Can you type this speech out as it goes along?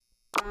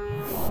Hey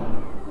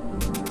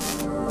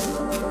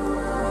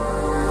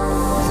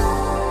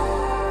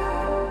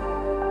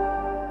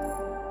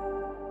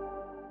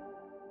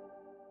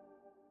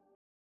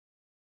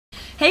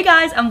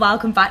guys, and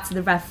welcome back to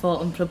the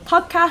Red4 Unplugged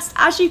podcast.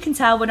 As you can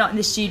tell, we're not in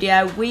the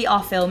studio, we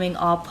are filming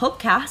our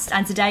pubcast,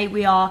 and today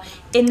we are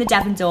in the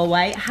Devon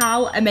doorway.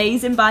 How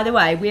amazing, by the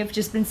way, we have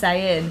just been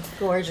saying.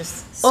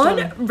 Gorgeous.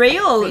 Stunning.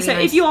 Unreal. Really so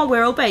nice. If you are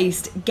Wirral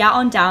based, get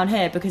on down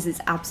here because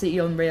it's absolutely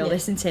unreal, Yeah.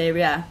 this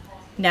interior.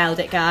 Nailed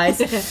it, guys.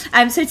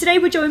 So today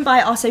we're joined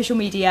by our social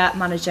media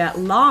manager,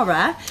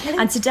 Lara. Hello.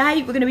 And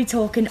today we're going to be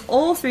talking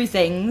all through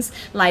things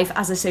life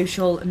as a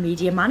social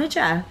media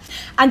manager.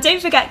 And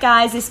don't forget,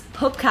 guys, this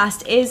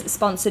podcast is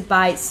sponsored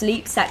by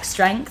Sleep Sex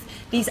Strength.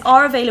 These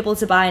are available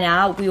to buy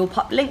now. We will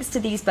pop links to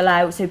these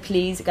below, so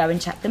please go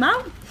and check them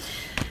out.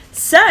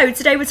 So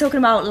today we're talking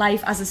about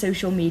life as a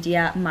social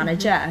media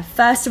manager.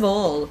 First of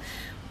all,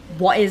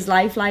 what is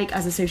life like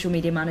as a social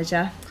media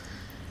manager?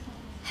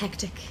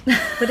 Hectic,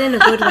 but in a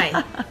good way.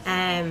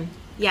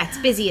 Yeah, it's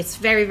busy. It's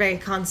very, very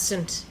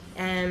constant.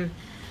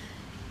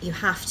 You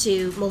have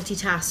to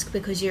multitask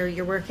because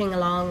you're working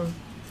along.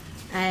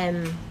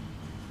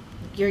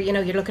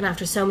 You're looking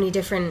after so many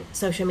different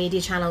social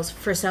media channels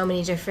for so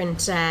many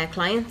different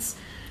clients.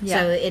 Yeah.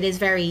 So it is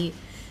very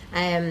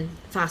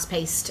fast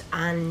paced,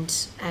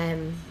 and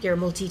your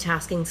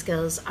multitasking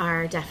skills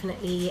are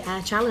definitely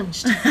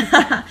challenged.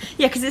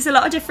 Yeah, because it's a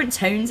lot of different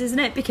tones, isn't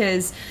it?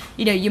 Because,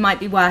 you might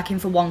be working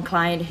for one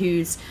client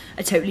who's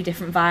a totally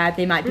different vibe.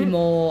 They might be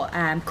more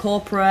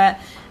corporate,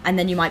 and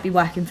then you might be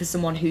working for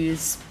someone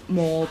who's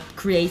more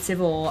creative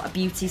or a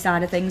beauty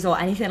side of things or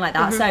anything like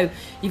that. So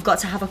you've got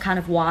to have a kind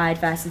of wide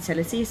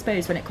versatility, I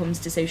suppose, when it comes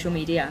to social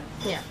media.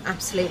 Yeah,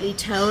 absolutely.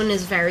 Tone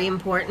is very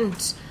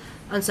important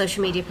on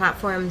social media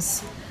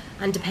platforms,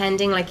 and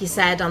depending, like you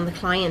said, on the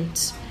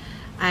client,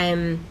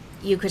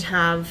 you could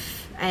have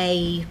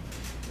a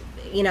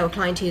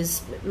client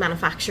who's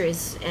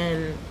manufacturers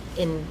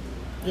in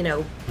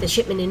the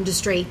shipment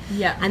industry,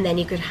 and then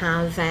you could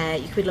have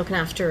you could be looking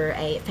after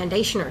a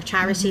foundation or a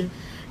charity.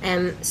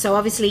 So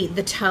obviously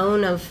the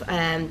tone of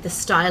the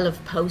style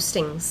of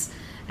postings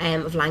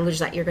of language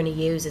that you're going to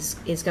use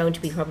is going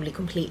to be probably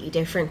completely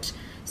different.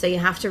 So you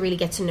have to really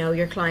get to know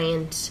your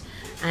client,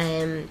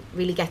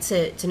 really get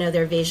to know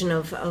their vision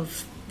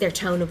of their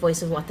tone of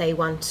voice, of what they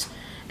want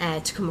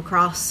to come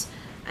across.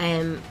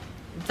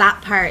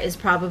 That part is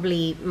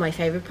probably my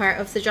favourite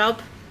part of the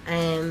job.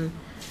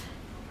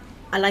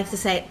 I like to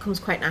say it comes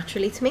quite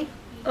naturally to me.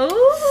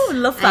 Oh,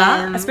 love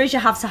that. I suppose you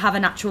have to have a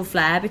natural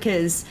flair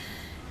because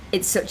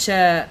it's such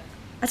a...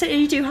 I don't know,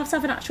 you do have to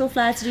have a natural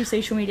flair to do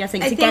social media, I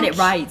think to get it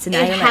right, to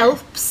nail it. It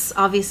helps,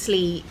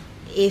 obviously,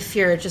 if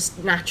you're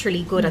just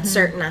naturally good at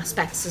certain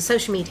aspects. So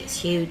social media is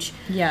huge.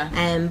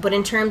 Yeah. But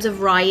in terms of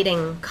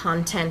writing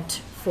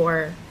content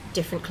for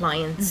different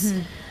clients,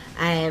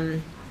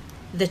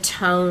 the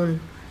tone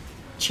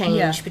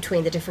change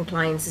between the different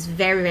clients is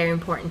very, very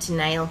important to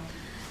nail.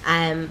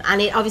 And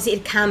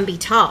it can be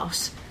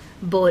taught,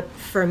 but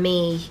for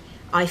me,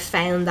 I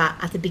found that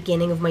at the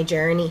beginning of my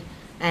journey,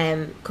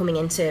 coming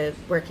into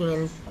working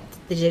in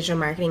the digital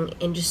marketing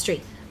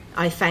industry,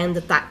 I found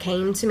that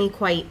came to me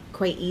quite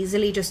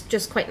easily,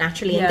 just quite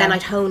naturally, and then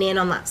I'd hone in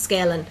on that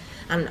skill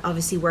and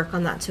obviously work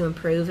on that to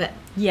improve it.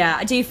 Yeah,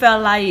 I do feel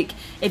like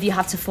if you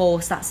have to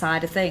force that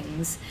side of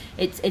things,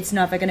 it's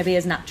never going to be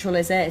as natural,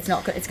 is it?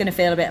 It's going to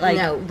feel a bit like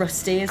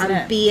rusty,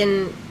 isn't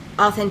it?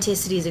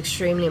 Authenticity is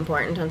extremely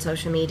important on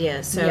social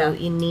media, so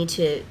you need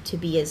to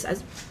be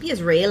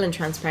as real and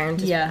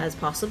transparent as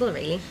possible,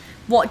 really.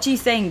 What do you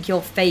think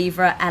your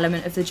favourite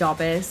element of the job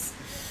is?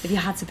 If you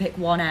had to pick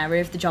one area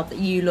of the job that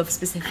you love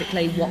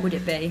specifically, what would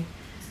it be?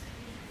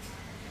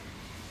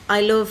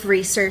 I love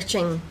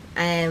researching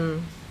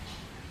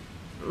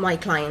my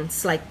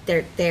clients, like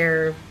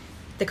the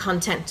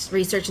content,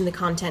 researching the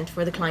content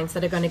for the clients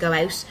that are going to go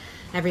out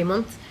every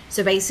month.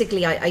 So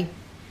basically I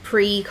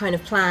kind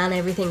of plan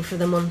everything for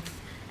the month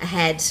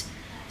ahead.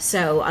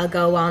 So I'll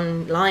go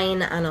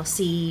online and I'll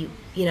see,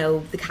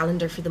 the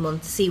calendar for the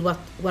month, see what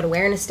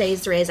awareness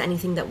days there is,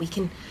 anything that we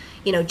can,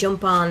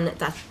 jump on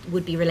that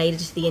would be related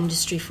to the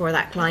industry for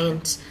that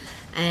client.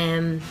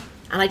 And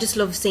I just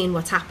love seeing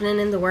what's happening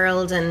in the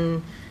world,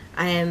 and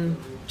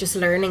just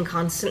learning,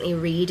 constantly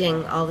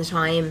reading all the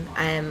time,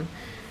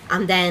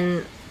 and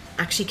then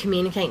actually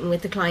communicating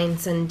with the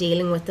clients and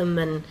dealing with them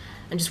and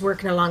just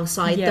working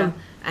alongside them,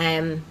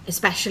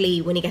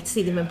 especially when you get to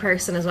see them in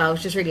person as well,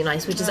 which is really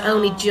nice, which has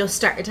only just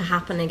started to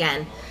happen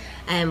again,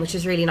 which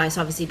is really nice,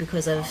 obviously,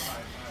 because of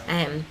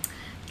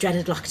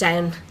dreaded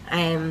lockdown.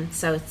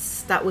 So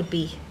that would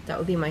be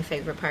my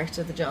favourite part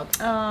of the job.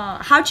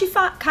 How do you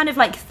kind of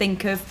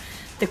think of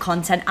the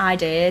content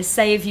ideas?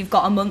 Say if you've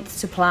got a month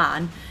to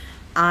plan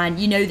and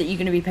you know that you're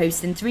going to be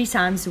posting 3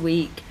 times a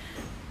week,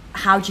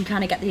 how do you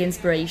kind of get the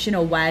inspiration,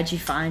 or where do you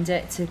find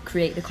it to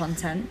create the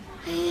content?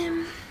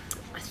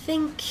 I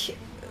think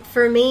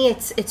for me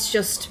it's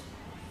just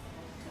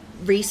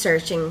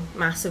researching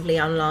massively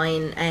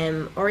online,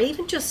 or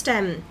even just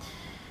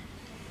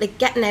like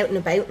getting out and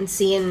about and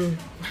seeing,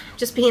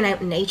 just being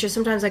out in nature.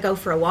 Sometimes I go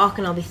for a walk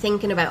and I'll be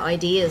thinking about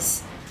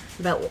ideas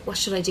about what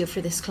should I do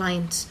for this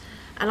client,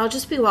 and I'll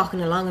just be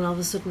walking along and all of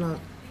a sudden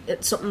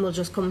something will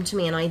just come to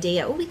me, an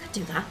idea. Oh, we could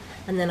do that,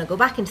 and then I'll go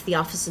back into the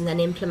office and then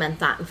implement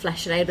that and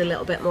flesh it out a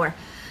little bit more.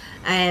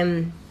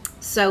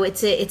 So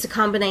it's a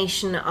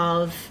combination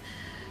of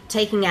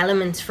taking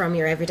elements from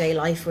your everyday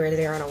life, whether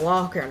they're on a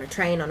walk or on a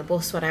train, on a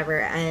bus, whatever,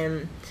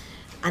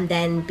 and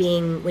then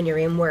being, when you're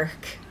in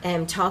work,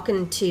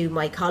 talking to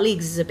my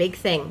colleagues is a big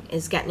thing,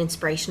 is getting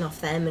inspiration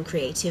off them and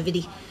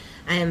creativity,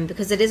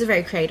 because it is a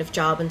very creative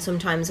job, and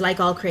sometimes, like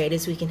all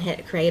creatives, we can hit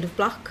a creative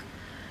block.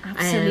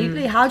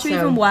 Absolutely. How do you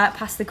even work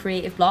past the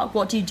creative block?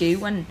 What do you do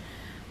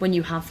when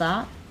you have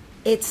that?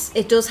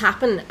 It does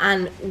happen,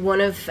 and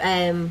one of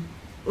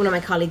my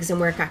colleagues in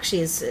work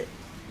actually is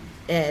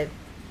a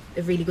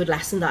really good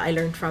lesson that I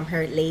learned from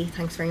her, Lee,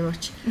 thanks very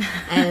much,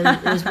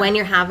 was when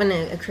you're having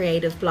a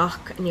creative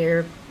block and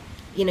you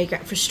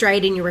get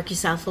frustrated and you work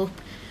yourself up,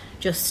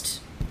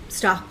 just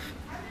stop,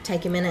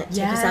 take a minute,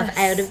 take yourself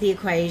out of the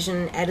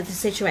equation, out of the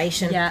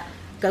situation,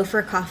 go for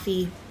a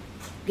coffee,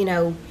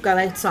 go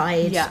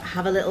outside,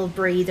 have a little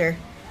breather,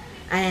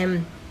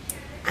 and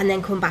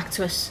then come back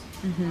to it.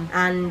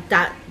 And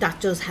that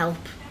does help.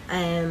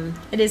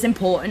 It is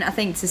important, I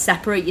think, to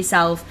separate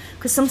yourself,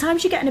 because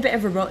sometimes you get in a bit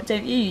of a rut,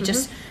 don't you? You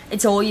just,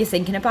 it's all you're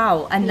thinking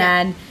about, and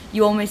then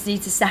you almost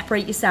need to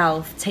separate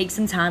yourself, take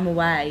some time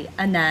away,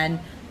 and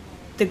then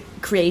the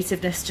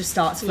creativeness just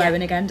starts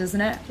flowing again,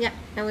 doesn't it?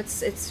 No,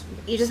 it's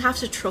you just have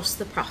to trust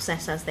the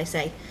process, as they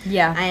say.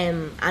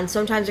 And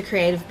sometimes a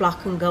creative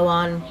block can go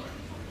on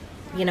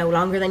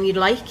longer than you'd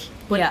like,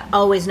 but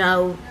always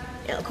know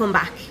it'll come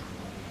back,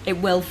 it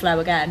will flow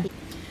again.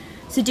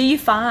 So do you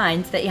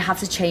find that you have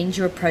to change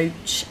your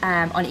approach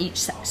on each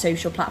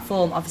social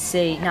platform?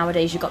 Obviously,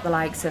 nowadays you've got the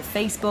likes of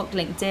Facebook,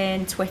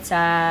 LinkedIn,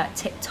 Twitter,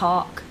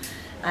 TikTok,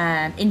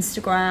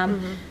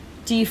 Instagram.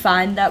 Do you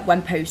find that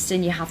when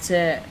posting you have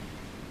to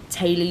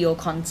tailor your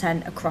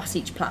content across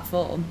each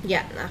platform?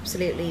 Yeah,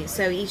 absolutely.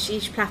 So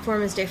each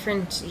platform is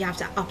different. You have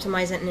to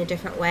optimize it in a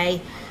different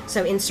way.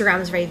 So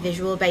Instagram is very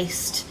visual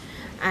based,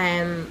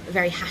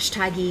 very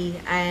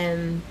hashtaggy.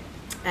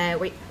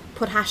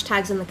 Put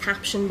hashtags in the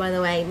caption, by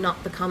the way,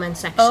 not the comment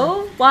section.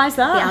 Oh, why is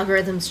that? The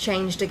algorithm's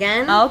changed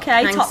again.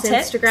 Okay, thanks top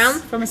tips Instagram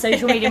from a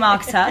social media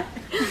marketer.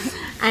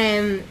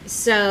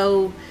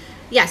 So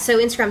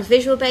Instagram's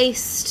visual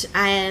based.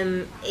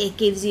 It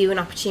gives you an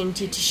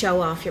opportunity to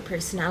show off your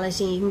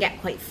personality. You can get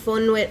quite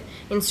fun with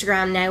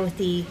Instagram now with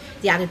the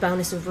added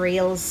bonus of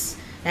Reels,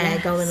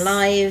 going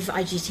live,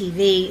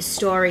 IGTV,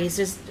 stories.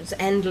 There's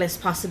endless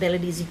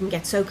possibilities. You can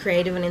get so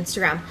creative on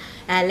Instagram.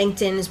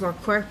 LinkedIn is more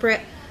corporate.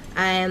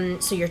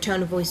 So your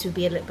tone of voice would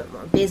be a little bit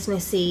more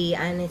businessy,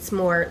 and it's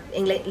more,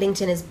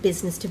 LinkedIn is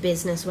business to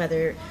business,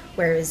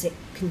 whereas the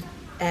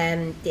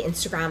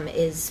Instagram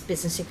is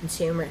business to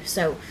consumer.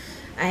 So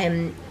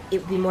it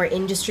would be more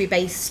industry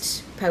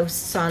based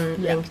posts on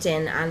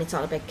LinkedIn, and it's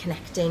all about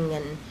connecting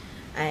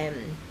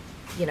and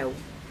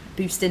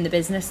boosting the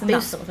business and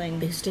that sort of thing.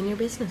 Boosting your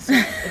business,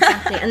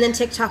 exactly. And then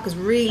TikTok is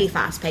really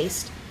fast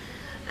paced,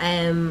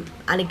 and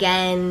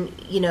again,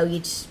 you'd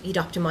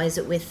optimize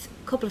it with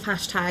couple of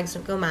hashtags,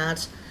 don't go mad,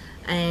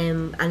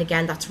 and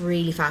again, that's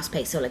really fast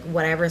paced. So like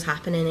whatever is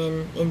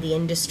happening in the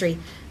industry,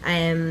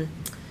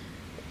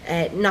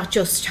 not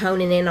just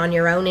honing in on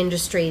your own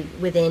industry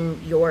within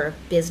your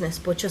business,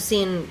 but just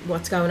seeing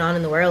what's going on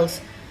in the world.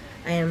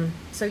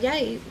 So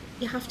you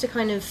have to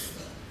kind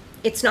of,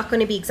 it's not going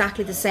to be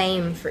exactly the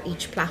same for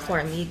each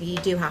platform. You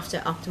do have to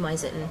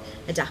optimize it and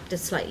adapt it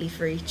slightly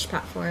for each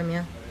platform.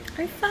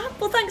 Oh, fab.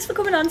 Well, thanks for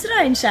coming on today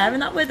and sharing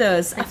that with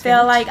us. I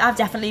feel like I've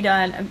definitely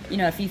done,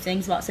 a few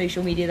things about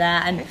social media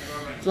there, and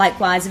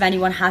likewise, if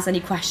anyone has any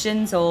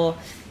questions or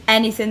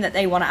anything that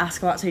they want to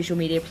ask about social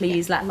media,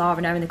 please let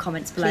Lara know in the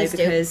comments below,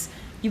 because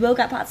you will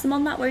get back to them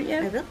on that, won't you?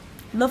 I will.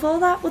 Love all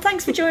that. Well,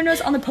 thanks for joining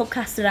us on the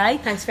podcast today.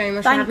 Thanks very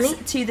much for having me.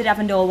 Thanks to the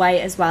Devon Doorway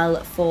as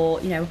well for,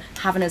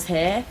 having us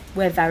here.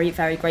 We're very,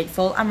 very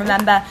grateful. And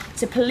remember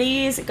to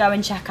please go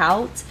and check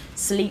out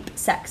Sleep,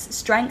 Sex,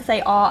 Strength.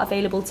 They are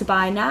available to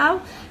buy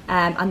now,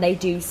 and they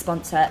do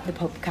sponsor the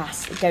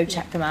podcast. Go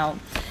check them out.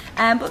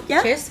 But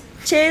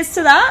cheers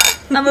to that,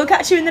 and we'll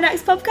catch you in the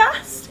next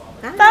podcast.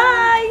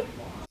 Bye.